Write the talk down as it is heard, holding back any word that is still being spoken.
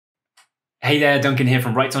Hey there, Duncan here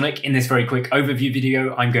from Writesonic. In this very quick overview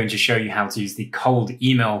video, I'm going to show you how to use the cold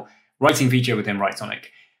email writing feature within Writesonic.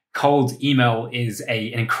 Cold email is an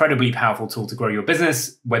incredibly powerful tool to grow your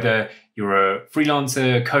business, whether you're a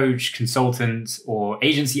freelancer, coach, consultant, or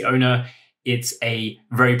agency owner. It's a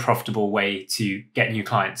very profitable way to get new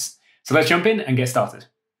clients. So let's jump in and get started.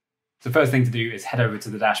 The first thing to do is head over to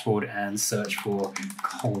the dashboard and search for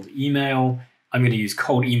cold email. I'm going to use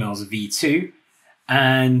Cold Emails V2.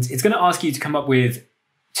 And it's going to ask you to come up with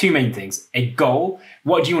two main things. A goal.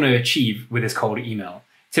 What do you want to achieve with this cold email?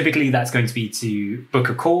 Typically, that's going to be to book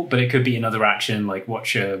a call, but it could be another action like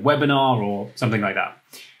watch a webinar or something like that.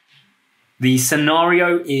 The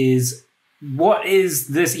scenario is, what is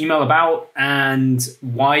this email about and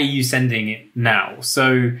why are you sending it now?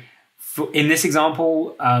 So in this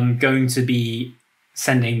example, I'm going to be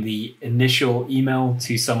sending the initial email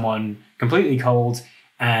to someone completely cold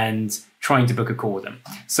and trying to book a call with them.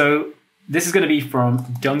 So this is going to be from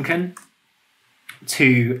Duncan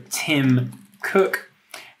to Tim Cook.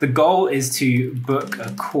 The goal is to book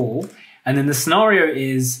a call. And then the scenario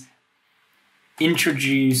is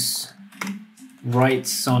introduce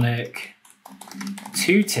Writesonic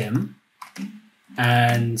to Tim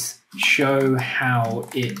and show how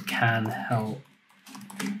it can help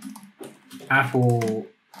Apple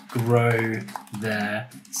grow their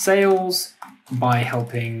sales by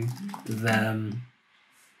helping them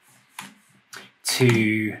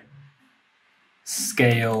to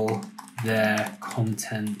scale their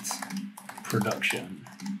content production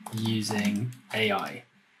using AI.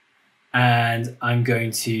 And I'm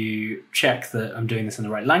going to check that I'm doing this in the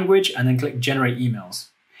right language and then click generate emails.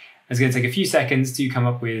 It's going to take a few seconds to come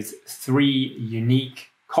up with 3 unique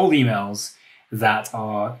cold emails that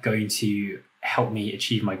are going to help me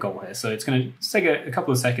achieve my goal here. So it's going to take a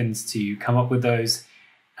couple of seconds to come up with those,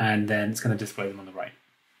 and then it's going to display them on the right.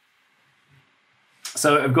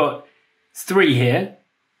 So I've got 3 here.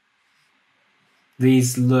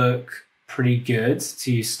 These look pretty good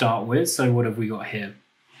to start with. So what have we got here?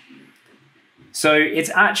 So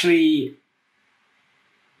it's actually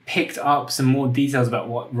picked up some more details about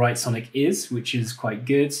what Writesonic is, which is quite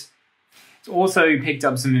good. It's also picked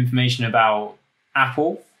up some information about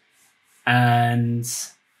Apple and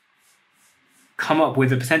come up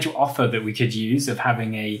with a potential offer that we could use of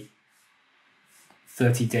having a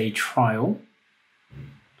 30-day trial.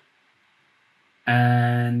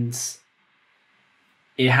 And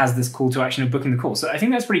it has this call to action of booking the call. So I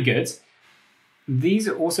think that's pretty good. These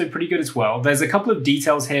are also pretty good as well. There's a couple of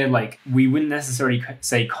details here, like we wouldn't necessarily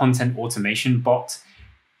say content automation bot.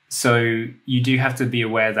 So you do have to be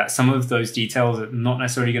aware that some of those details are not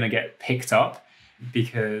necessarily going to get picked up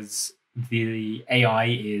because the AI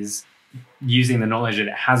is using the knowledge that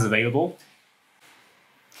it has available.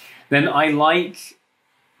 Then I like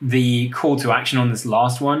the call to action on this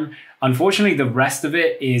last one. Unfortunately, the rest of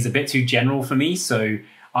it is a bit too general for me. So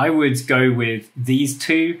I would go with these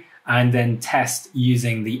 2 and then test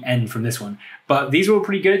using the end from this one. But these are all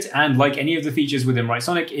pretty good. And like any of the features within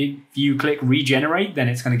Writesonic, if you click regenerate, then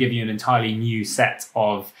it's going to give you an entirely new set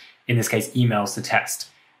of, in this case, emails to test.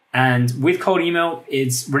 And with cold email,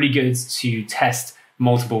 it's really good to test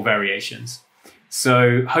multiple variations.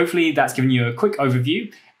 So hopefully that's given you a quick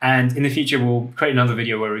overview. And in the future, we'll create another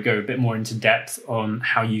video where we go a bit more into depth on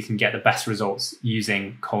how you can get the best results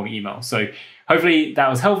using cold email. So hopefully that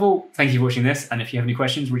was helpful. Thank you for watching this. And if you have any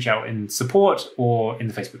questions, reach out in support or in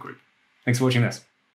the Facebook group. Thanks for watching this.